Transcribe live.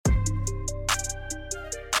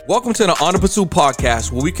Welcome to the On the Pursuit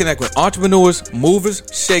podcast, where we connect with entrepreneurs, movers,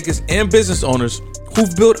 shakers, and business owners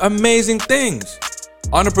who've built amazing things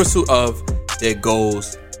on the pursuit of their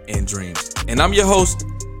goals and dreams. And I'm your host,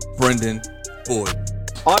 Brendan Boyd.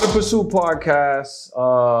 On the Pursuit podcast,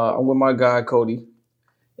 I'm with my guy, Cody,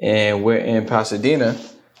 and we're in Pasadena.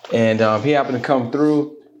 And he happened to come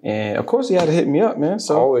through, and of course he had to hit me up, man.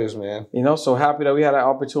 So always, man. You know, so happy that we had an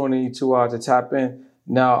opportunity to tap in.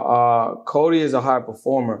 Now, Cody is a high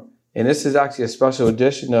performer, and this is actually a special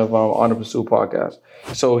edition of On the Pursuit podcast.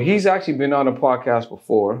 So he's actually been on the podcast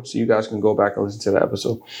before, so you guys can go back and listen to the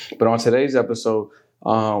episode. But on today's episode,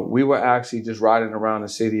 we were actually just riding around the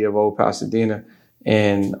city of Old Pasadena,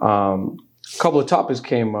 and a couple of topics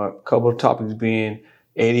came up. A couple of topics being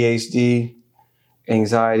ADHD,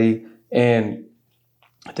 anxiety, and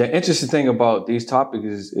the interesting thing about these topics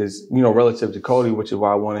is relative to Cody, which is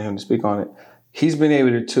why I wanted him to speak on it. He's been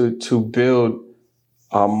able to build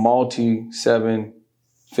a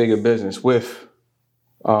multi-7-figure business with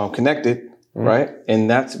Connected, right? And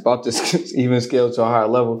that's about to even scale to a higher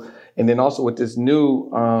level. And then also with this new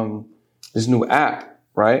app,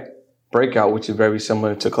 right? Breakout, which is very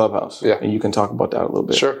similar to Clubhouse. Yeah. And you can talk about that a little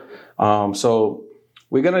bit. Sure. So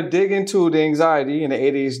we're going to dig into the anxiety and the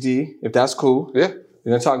ADHD, if that's cool. Yeah.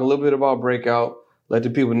 We're going to talk a little bit about Breakout, let the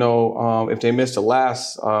people know if they missed the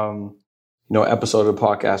last episode of the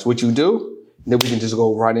podcast, which you do, then we can just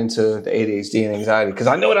go right into the ADHD and anxiety. Because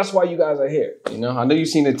I know that's why you guys are here. I know you've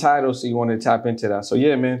seen the title, so you want to tap into that. So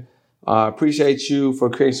yeah, man, appreciate you for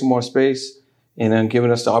creating some more space and then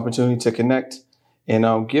giving us the opportunity to connect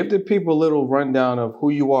and give the people a little rundown of who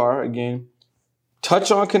you are. Again,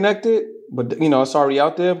 touch on Connected, but it's already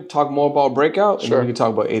out there. Talk more about Breakout, and then we can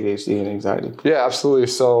talk about ADHD and anxiety. Yeah, absolutely.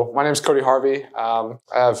 So my name is Cody Harvey. I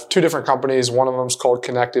have two different companies. One of them is called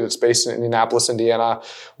Connected. It's based in Indianapolis, Indiana.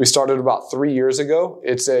 We started about 3 years ago.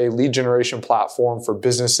 It's a lead generation platform for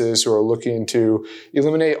businesses who are looking to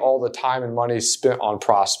eliminate all the time and money spent on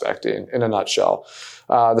prospecting, in a nutshell.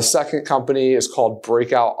 The second company is called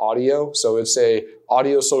Breakout Audio. So it's a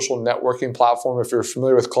audio social networking platform. If you're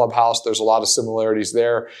familiar with Clubhouse, there's a lot of similarities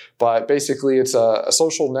there. But basically, it's a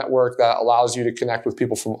social network that allows you to connect with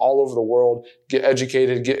people from all over the world, get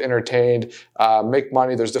educated, get entertained, make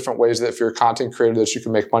money. There's different ways that if you're a content creator that you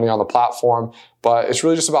can make money on the platform. But it's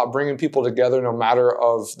really just about bringing people together no matter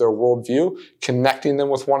of their worldview, connecting them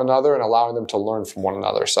with one another and allowing them to learn from one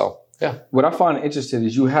another. So, yeah. What I find interesting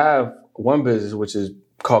is you have one business, which is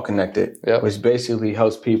called Connected, which basically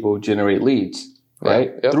helps people generate leads.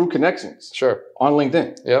 Right? Yep. Through connections. Sure. On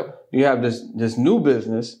LinkedIn. Yep. You have this new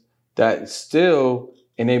business that's still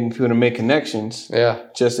enabling people to make connections. Yeah.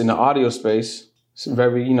 Just in the audio space. It's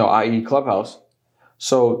very, i.e. Clubhouse.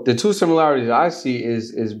 So the two similarities I see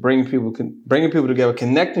is bringing people together,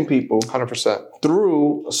 connecting people 100%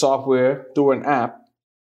 through software, through an app.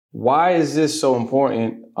 Why is this so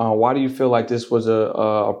important? Why do you feel like this was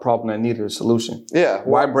a problem that needed a solution? Yeah.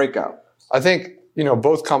 Why Breakout? I think,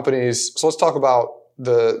 both companies. So let's talk about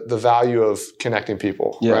the value of connecting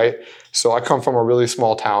people, right? So I come from a really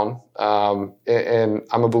small town, and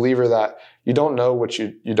I'm a believer that you don't know what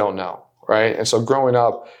you don't know, right? And so growing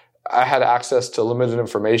up, I had access to limited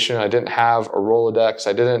information. I didn't have a Rolodex.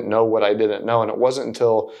 I didn't know what I didn't know. And it wasn't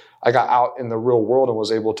until I got out in the real world and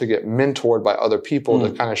was able to get mentored by other people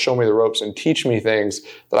to kind of show me the ropes and teach me things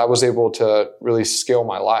that I was able to really scale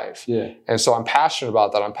my life. Yeah. And so I'm passionate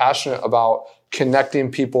about that. I'm passionate about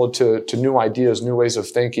connecting people to new ideas, new ways of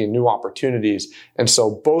thinking, new opportunities. And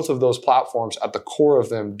so both of those platforms at the core of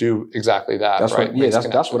them do exactly that. That's right.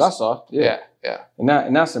 That's what I saw. Yeah.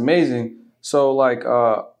 And that's amazing. So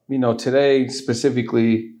today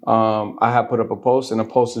specifically, I have put up a post, and the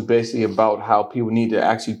post is basically about how people need to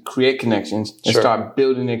actually create connections and start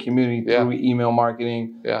building their community through email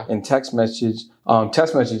marketing and text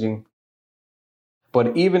messaging.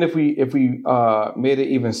 But even if we made it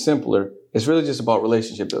even simpler, it's really just about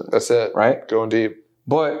relationship building. That's it. Right? Going deep.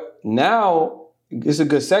 But now it's a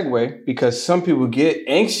good segue because some people get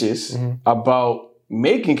anxious about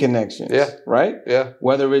making connections. Yeah. Right? Yeah.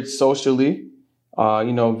 Whether it's socially, via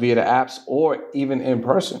the apps or even in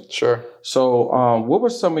person. Sure. So what were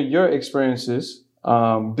some of your experiences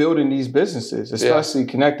building these businesses, especially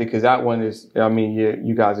Connected? Because that one is,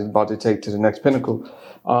 you guys are about to take to the next pinnacle.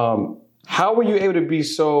 How were you able to be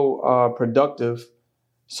so productive,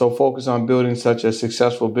 so focused on building such a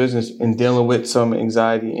successful business and dealing with some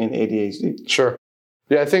anxiety and ADHD? Sure.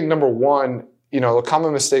 Yeah, I think number one, the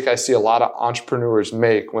common mistake I see a lot of entrepreneurs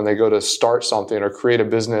make when they go to start something or create a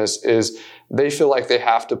business is they feel like they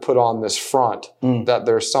have to put on this front that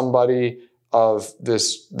there's somebody of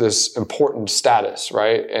this important status,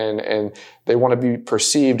 right? And they want to be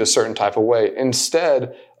perceived a certain type of way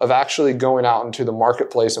instead of actually going out into the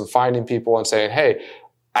marketplace and finding people and saying, hey,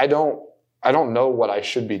 I don't know what I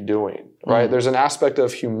should be doing, right? There's an aspect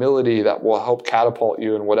of humility that will help catapult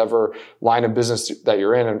you in whatever line of business that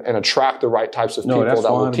you're in and attract the right types of people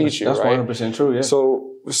that will teach you, that's right? That's 100% true, yeah.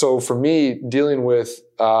 So for me, dealing with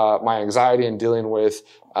my anxiety and dealing with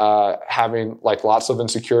having like lots of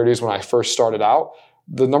insecurities when I first started out,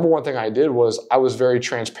 the number one thing I did was I was very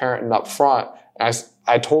transparent and upfront. And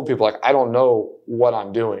I told people, like, I don't know what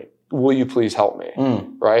I'm doing. Will you please help me?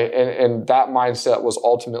 Right? And that mindset was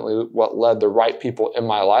ultimately what led the right people in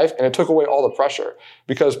my life. And it took away all the pressure,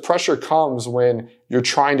 because pressure comes when you're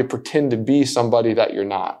trying to pretend to be somebody that you're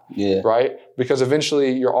not. Yeah. Right? Because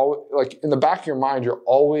eventually you're always, like, in the back of your mind, you're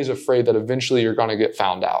always afraid that eventually you're going to get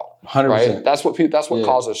found out. 100%. Right? That's what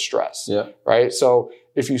causes stress. Yeah. Right? So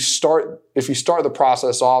if you start the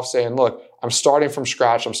process off saying, look, I'm starting from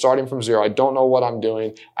scratch. I'm starting from zero. I don't know what I'm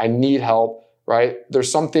doing. I need help. Right?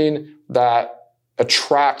 There's something that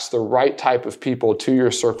attracts the right type of people to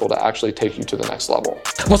your circle to actually take you to the next level.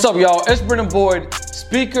 What's up, y'all? It's Brendan Boyd,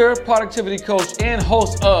 speaker, productivity coach, and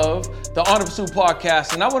host of the On the Pursuit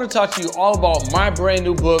podcast. And I want to talk to you all about my brand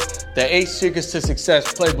new book, The 8 Secrets to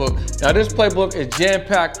Success Playbook. Now, this playbook is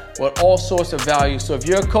jam-packed with all sorts of value. So if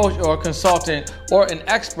you're a coach or a consultant or an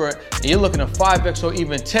expert and you're looking to 5X or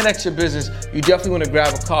even 10X your business, you definitely want to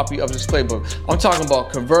grab a copy of this playbook. I'm talking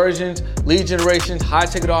about conversions, lead generation, high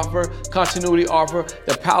ticket offer, continuity offer,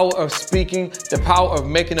 the power of speaking, the power of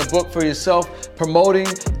making a book for yourself, promoting,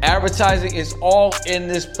 advertising. Is all in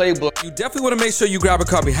this playbook. You definitely want to make sure you grab a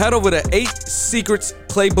copy. Head over to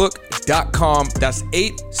 8secretsplaybook.com. That's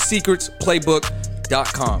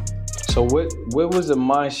 8secretsplaybook.com. So what was the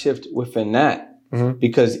mind shift within that? Mm-hmm.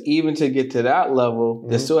 Because even to get to that level,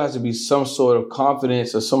 there still has to be some sort of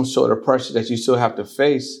confidence or some sort of pressure that you still have to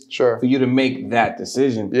face for you to make that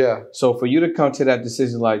decision. Yeah. So for you to come to that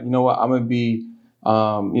decision, like, you know what, I'm going to be,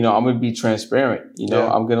 I'm going to be transparent.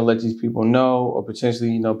 I'm going to let these people know, or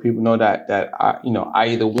potentially, people know that I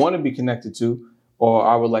either want to be connected to, or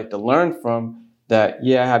I would like to learn from that.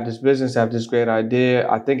 Yeah, I have this business, I have this great idea.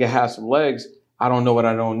 I think it has some legs. I don't know what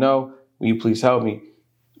I don't know. Will you please help me?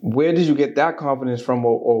 Where did you get that confidence from,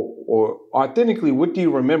 or authentically, what do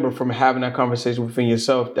you remember from having that conversation within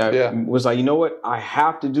yourself that was like, you know what, I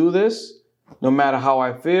have to do this no matter how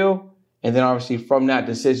I feel? And then obviously from that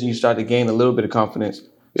decision, you start to gain a little bit of confidence.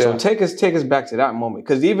 Yeah. So take us back to that moment.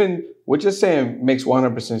 Because even what you're saying makes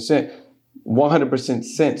 100%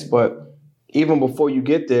 sense. But even before you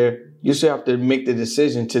get there, you still have to make the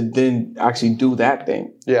decision to then actually do that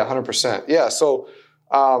thing. Yeah, 100%. Yeah. So,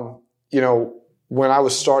 when I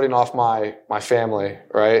was starting off my family,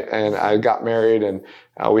 right, and I got married and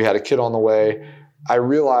we had a kid on the way, I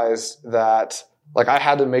realized that, like, I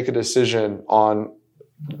had to make a decision on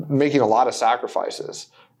making a lot of sacrifices,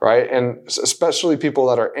 right? And especially people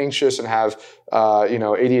that are anxious and have,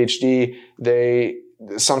 ADHD,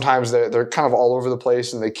 sometimes they're kind of all over the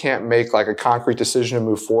place and they can't make like a concrete decision to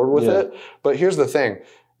move forward with it. But here's the thing.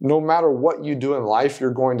 No matter what you do in life,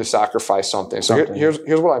 you're going to sacrifice something. So here's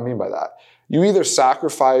what I mean by that. You either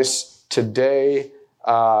sacrifice today,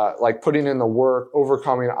 like putting in the work,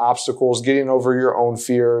 overcoming obstacles, getting over your own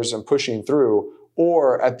fears and pushing through,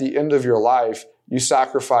 or at the end of your life, you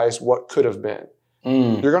sacrifice what could have been.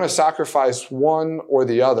 You're going to sacrifice one or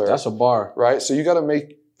the other. That's a bar. Right? So you got to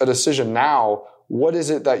make a decision now. What is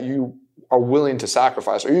it that you are willing to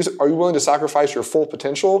sacrifice? Are you willing to sacrifice your full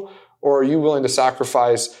potential, or are you willing to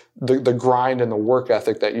sacrifice the grind and the work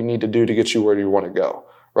ethic that you need to do to get you where you want to go?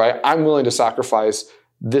 Right? I'm willing to sacrifice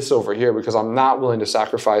this over here because I'm not willing to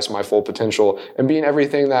sacrifice my full potential and being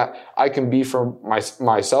everything that I can be for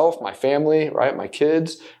myself, my family, right? My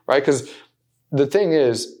kids, right? Because the thing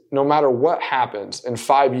is, no matter what happens in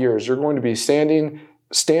 5 years, you're going to be standing,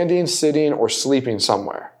 sitting, or sleeping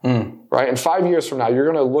somewhere, right? And 5 years from now, you're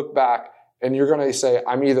going to look back and you're going to say,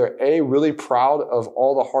 I'm either A, really proud of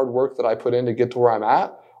all the hard work that I put in to get to where I'm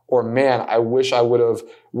at, or man, I wish I would have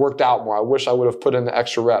worked out more. I wish I would have put in the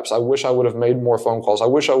extra reps. I wish I would have made more phone calls. I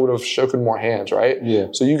wish I would have shaken more hands, right? Yeah.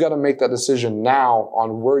 So you got to make that decision now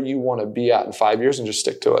on where you want to be at in 5 years and just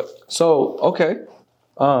stick to it. So, okay.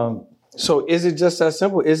 So is it just that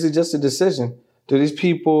simple? Is it just a decision? Do these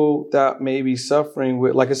people that may be suffering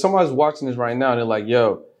with, like if somebody's watching this right now and they're like,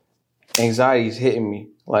 yo, anxiety is hitting me.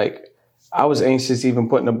 Like I was anxious even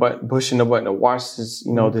pushing the button to watch this,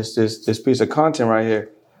 this piece of content right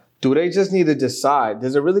here. Do they just need to decide?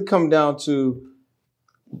 Does it really come down to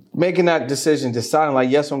making that decision, deciding like,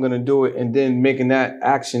 yes, I'm going to do it, and then making that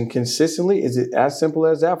action consistently, is it as simple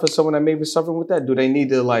as that for someone that may be suffering with that? Do they need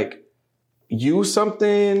to like use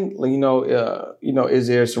something? Is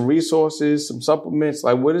there some resources, some supplements?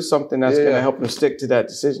 Like, what is something that's going to help them stick to that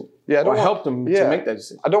decision? Yeah, help them to make that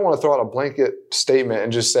decision. I don't want to throw out a blanket statement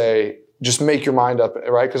and just say, just make your mind up,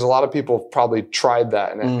 right? Because a lot of people have probably tried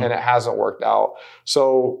that and it hasn't worked out.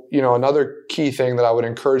 So, another key thing that I would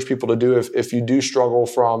encourage people to do if you do struggle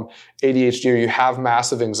from ADHD or you have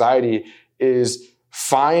massive anxiety is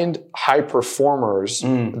find high performers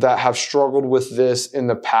that have struggled with this in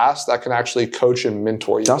the past that can actually coach and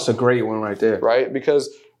mentor you. That's a great one right there. Right?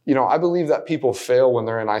 Because, I believe that people fail when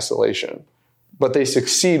they're in isolation, but they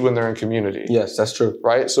succeed when they're in community. Yes, that's true.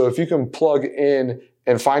 Right? So if you can plug in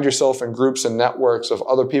and find yourself in groups and networks of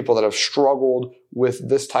other people that have struggled with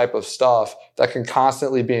this type of stuff that can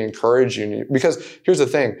constantly be encouraging you. Because here's the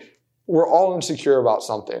thing, we're all insecure about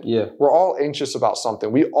something. Yeah. We're all anxious about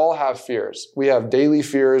something. We all have fears. We have daily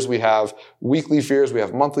fears. We have weekly fears. We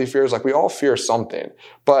have monthly fears. Like we all fear something.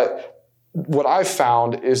 But what I've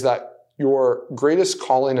found is that your greatest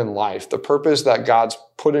calling in life, the purpose that God's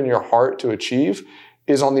put in your heart to achieve,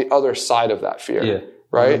 is on the other side of that fear. Yeah.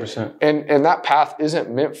 Right? 100%. And that path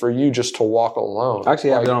isn't meant for you just to walk alone. I actually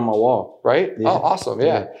have it on my wall. Right? Yeah. Oh, awesome.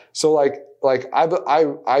 Yeah. So I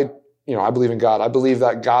believe in God. I believe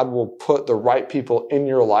that God will put the right people in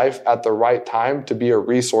your life at the right time to be a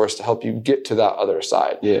resource to help you get to that other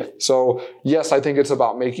side. Yeah. So yes, I think it's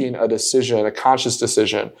about making a decision, a conscious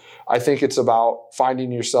decision. I think it's about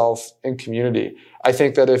finding yourself in community. I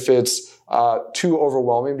think that if it's too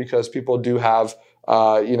overwhelming, because people do have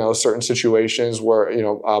certain situations where,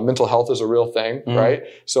 mental health is a real thing, right?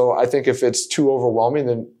 So I think if it's too overwhelming,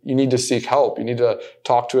 then you need to seek help. You need to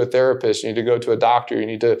talk to a therapist. You need to go to a doctor. You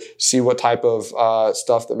need to see what type of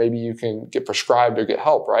stuff that maybe you can get prescribed or get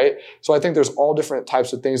help, right? So I think there's all different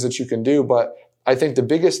types of things that you can do. But I think the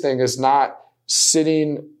biggest thing is not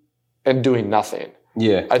sitting and doing nothing.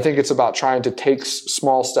 Yeah. I think it's about trying to take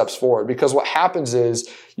small steps forward, because what happens is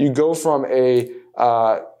you go from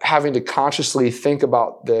having to consciously think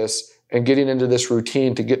about this and getting into this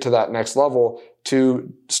routine to get to that next level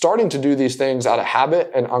to starting to do these things out of habit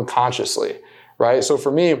and unconsciously, right? So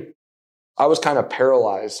for me, I was kind of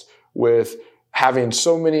paralyzed with having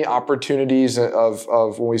so many opportunities of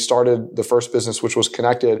when we started the first business, which was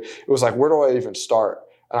Connected. It was like, where do I even start?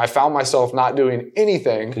 And I found myself not doing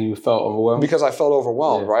anything. Because you felt overwhelmed? Because I felt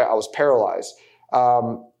overwhelmed, right? I was paralyzed.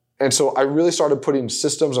 And so I really started putting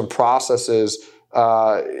systems and processes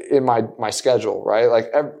in my schedule, right?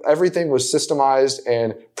 Like everything was systemized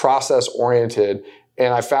and process oriented.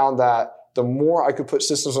 And I found that the more I could put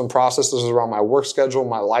systems and processes around my work schedule,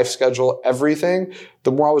 my life schedule, everything,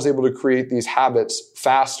 the more I was able to create these habits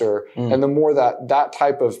faster. And the more that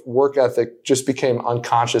type of work ethic just became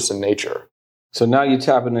unconscious in nature. So now you're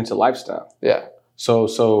tapping into lifestyle. Yeah.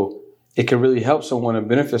 So it can really help someone and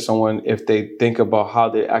benefit someone if they think about how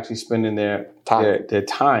they're actually spending their time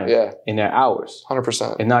and their hours.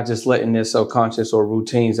 100%. And not just letting their subconscious or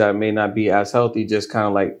routines that may not be as healthy just kind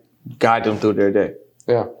of like guide them through their day.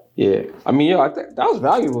 Yeah. Yeah. I mean, I think that was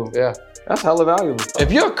valuable. Yeah. That's hella valuable.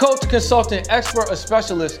 If you're a coach, consultant, expert, or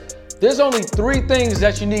specialist, there's only 3 things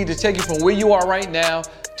that you need to take you from where you are right now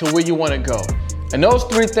to where you want to go. And those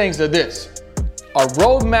 3 things are this: a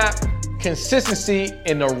roadmap, consistency,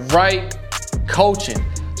 and the right coaching.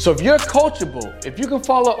 So if you're coachable, if you can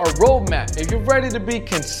follow a roadmap, if you're ready to be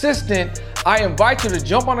consistent, I invite you to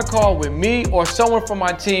jump on a call with me or someone from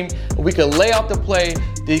my team, and we can lay out the play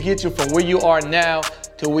to get you from where you are now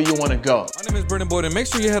to where you want to go. My name is Brendan Boyd, and make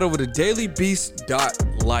sure you head over to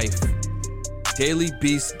dailybeast.life.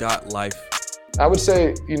 Dailybeast.life. I would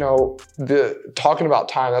say, talking about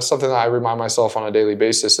time, that's something that I remind myself on a daily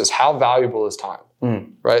basis, is how valuable is time,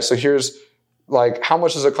 right? So here's how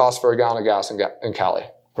much does it cost for a gallon of gas in Cali?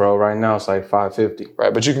 Bro, right now it's like $5.50.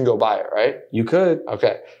 Right, but you can go buy it, right? You could.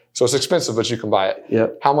 Okay, so it's expensive, but you can buy it.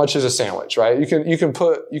 Yep. How much is a sandwich, right? You can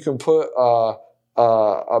put a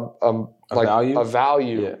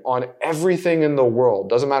value on everything in the world.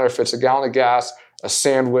 Doesn't matter if it's a gallon of gas, a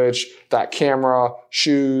sandwich, that camera,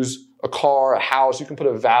 shoes, a car, a house. You can put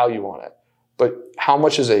a value on it. But how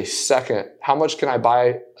much is a second? How much can I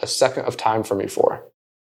buy a second of time for me for?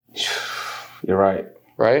 You're right.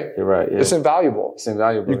 Right? You're right. Yeah. It's invaluable. It's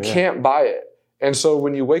invaluable. You can't buy it. And so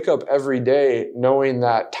when you wake up every day knowing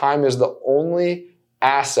that time is the only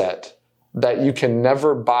asset that you can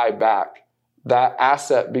never buy back, that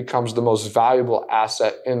asset becomes the most valuable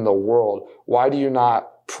asset in the world. Why do you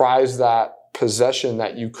not prize that possession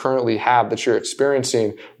that you currently have, that you're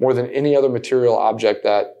experiencing, more than any other material object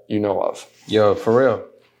that you know of? Yo, for real.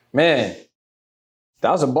 Man,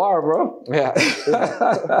 that was a bar, bro.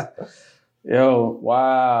 Yeah. Yo,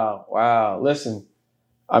 wow. Listen,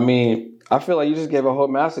 I mean, I feel like you just gave a whole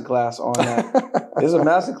masterclass on that. This is a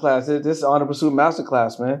masterclass. This is Honor Pursuit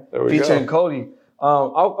masterclass, man. Featuring Cody.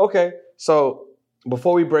 Okay, so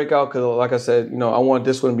before we break out, because like I said, I want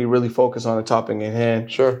this one to be really focused on the topic at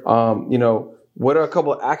hand. Sure. What are a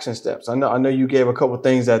couple of action steps? I know you gave a couple of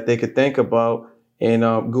things that they could think about in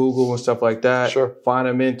Google and stuff like that. Sure. Find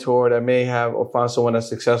a mentor that may have, or find someone that's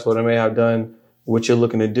successful that may have done what you're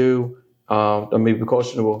looking to do, that may be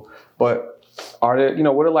coachable. But are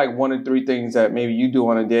there, what are like 1 or 3 things that maybe you do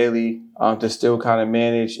on a daily to still kind of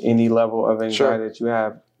manage any level of anxiety that you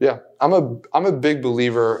have? Yeah, I'm a big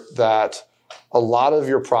believer that a lot of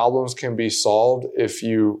your problems can be solved if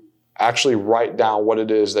you actually write down what it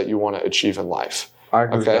is that you want to achieve in life. I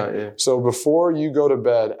agree with that, yeah. So before you go to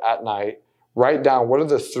bed at night, write down what are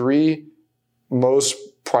the 3 most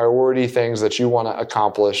priority things that you want to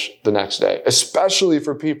accomplish the next day, especially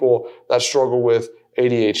for people that struggle with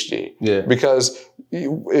ADHD. Yeah. Because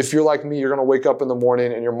if you're like me, you're going to wake up in the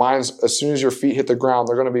morning and your mind's, as soon as your feet hit the ground,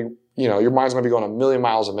 they're going to be, your mind's going to be going a million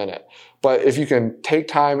miles a minute. But if you can take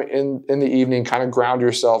time in the evening, kind of ground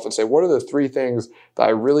yourself and say, what are the 3 things that I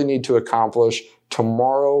really need to accomplish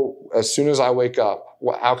tomorrow as soon as I wake up?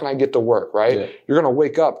 How can I get to work, right? Yeah. You're going to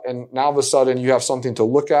wake up and now all of a sudden you have something to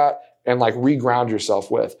look at and like re-ground yourself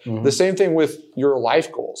with. Mm-hmm. The same thing with your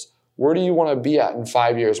life goals. Where do you want to be at in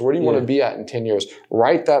 5 years? Where do you want to be at in 10 years?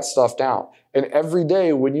 Write that stuff down. And every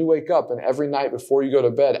day when you wake up and every night before you go to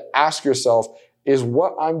bed, ask yourself, is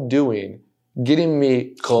what I'm doing getting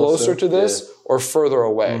me closer to this or further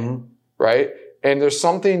away, right? And there's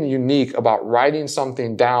something unique about writing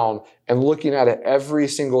something down and looking at it every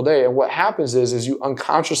single day. And what happens is you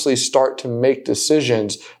unconsciously start to make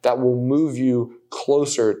decisions that will move you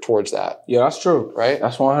closer towards that. Yeah, that's true. Right?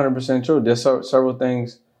 That's 100% true. There's several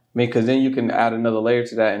things. Because then you can add another layer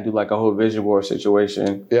to that and do like a whole vision board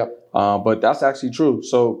situation. Yeah. But that's actually true.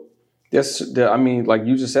 So like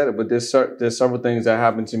you just said it, but there's several things that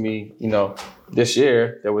happened to me, this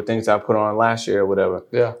year. There were things I put on last year or whatever.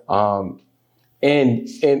 Yeah. And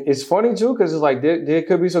it's funny too, because it's like there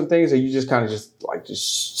could be some things that you just kind of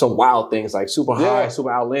just some wild things, like super high,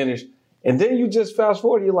 super outlandish. And then you just fast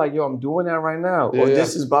forward, you're like, yo, I'm doing that right now. Or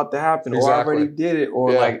this is about to happen. Exactly. Or I already did it.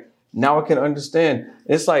 Or like, now I can understand.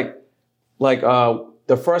 It's like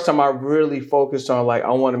the first time I really focused on like,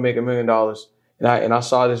 I want to make $1 million. And I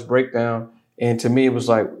saw this breakdown. And to me, it was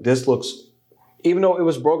like, this looks, even though it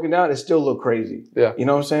was broken down, it still looked crazy. Yeah. You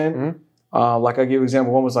know what I'm saying? Mm-hmm. Like I give an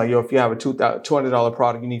example. One was like, yo, if you have a $200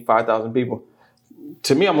 product, you need 5,000 people.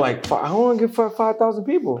 To me, I'm like, I don't want to get 5,000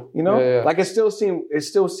 people, Like it still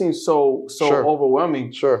seems so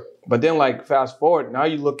overwhelming. Sure. But then like fast forward, now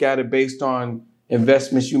you look at it based on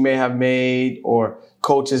investments you may have made or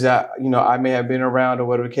coaches that, I may have been around or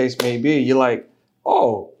whatever the case may be. You're like,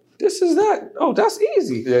 oh, this is that. Oh, that's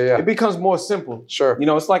easy. Yeah. It becomes more simple. Sure.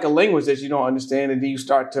 It's like a language that you don't understand. And then you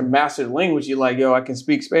start to master the language. You're like, yo, I can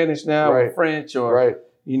speak Spanish now or French or,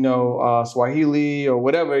 Swahili or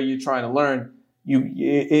whatever you're trying to learn.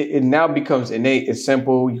 It now becomes innate. It's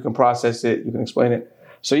simple. You can process it. You can explain it.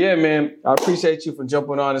 So yeah, man, I appreciate you for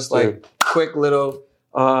jumping on this quick little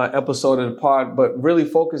episode of the pod, but really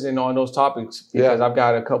focusing on those topics because I've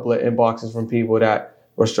got a couple of inboxes from people that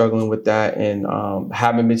were struggling with that and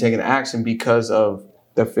haven't been taking action because of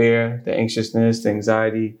the fear, the anxiousness, the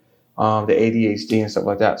anxiety, the ADHD and stuff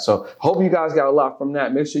like that. So hope you guys got a lot from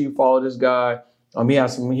that. Make sure you follow this guy. He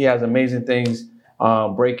has amazing things.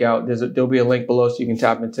 Breakout. There'll be a link below so you can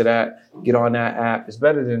tap into that. Get on that app. It's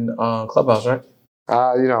better than Clubhouse, right?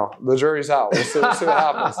 The jury's out. We'll see what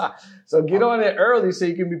happens. So get on it early so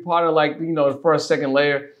you can be part of the first, second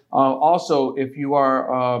layer. Also, if you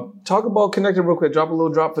are, talk about Connected real quick. Drop a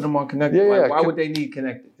little drop for them on Connected. Why would they need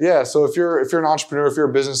Connected? Yeah. So if you're an entrepreneur, if you're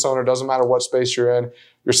a business owner, doesn't matter what space you're in,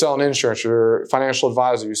 you're selling insurance, you're a financial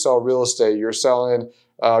advisor, you sell real estate, you're selling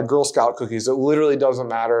Girl Scout cookies. It literally doesn't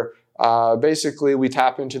matter. Basically, we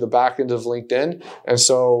tap into the back end of LinkedIn. And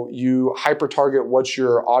so you hyper target what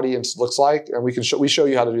your audience looks like. And we show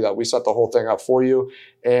you how to do that. We set the whole thing up for you.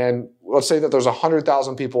 And let's say that there's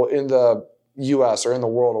 100,000 people in the US or in the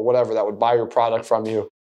world or whatever that would buy your product from you.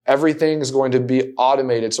 Everything is going to be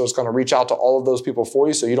automated. So it's going to reach out to all of those people for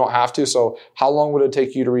you so you don't have to. So how long would it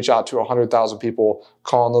take you to reach out to 100,000 people,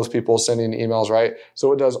 calling those people, sending emails, right?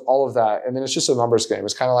 So it does all of that. And then it's just a numbers game.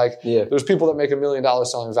 It's kind of like there's people that make $1 million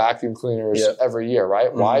selling vacuum cleaners every year, right?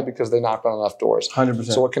 Mm-hmm. Why? Because they knocked on enough doors. 100%.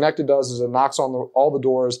 So what Connected does is it knocks on all the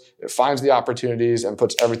doors, it finds the opportunities, and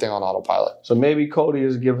puts everything on autopilot. So maybe Cody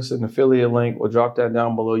is give us an affiliate link. We'll drop that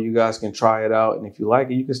down below. You guys can try it out. And if you like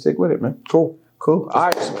it, you can stick with it, man. Cool. All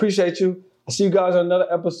right. Appreciate you. I'll see you guys on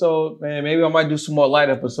another episode, man. Maybe I might do some more light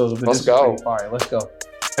episodes. But let's go. All right, let's go.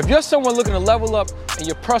 If you're someone looking to level up in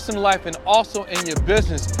your personal life and also in your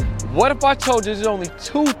business, what if I told you there's only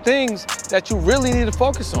 2 things that you really need to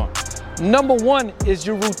focus on? Number 1 is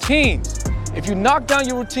your routines. If you knock down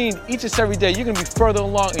your routine each and every day, you're gonna be further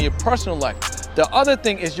along in your personal life. The other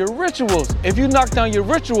thing is your rituals. If you knock down your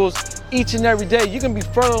rituals each and every day, you're gonna be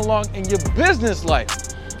further along in your business life.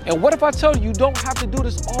 And what if I tell you don't have to do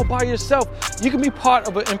this all by yourself? You can be part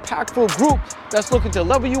of an impactful group that's looking to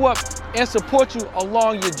level you up and support you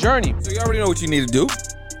along your journey. So you already know what you need to do.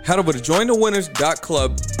 Head over to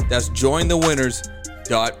jointhewinners.club. That's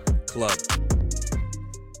jointhewinners.club.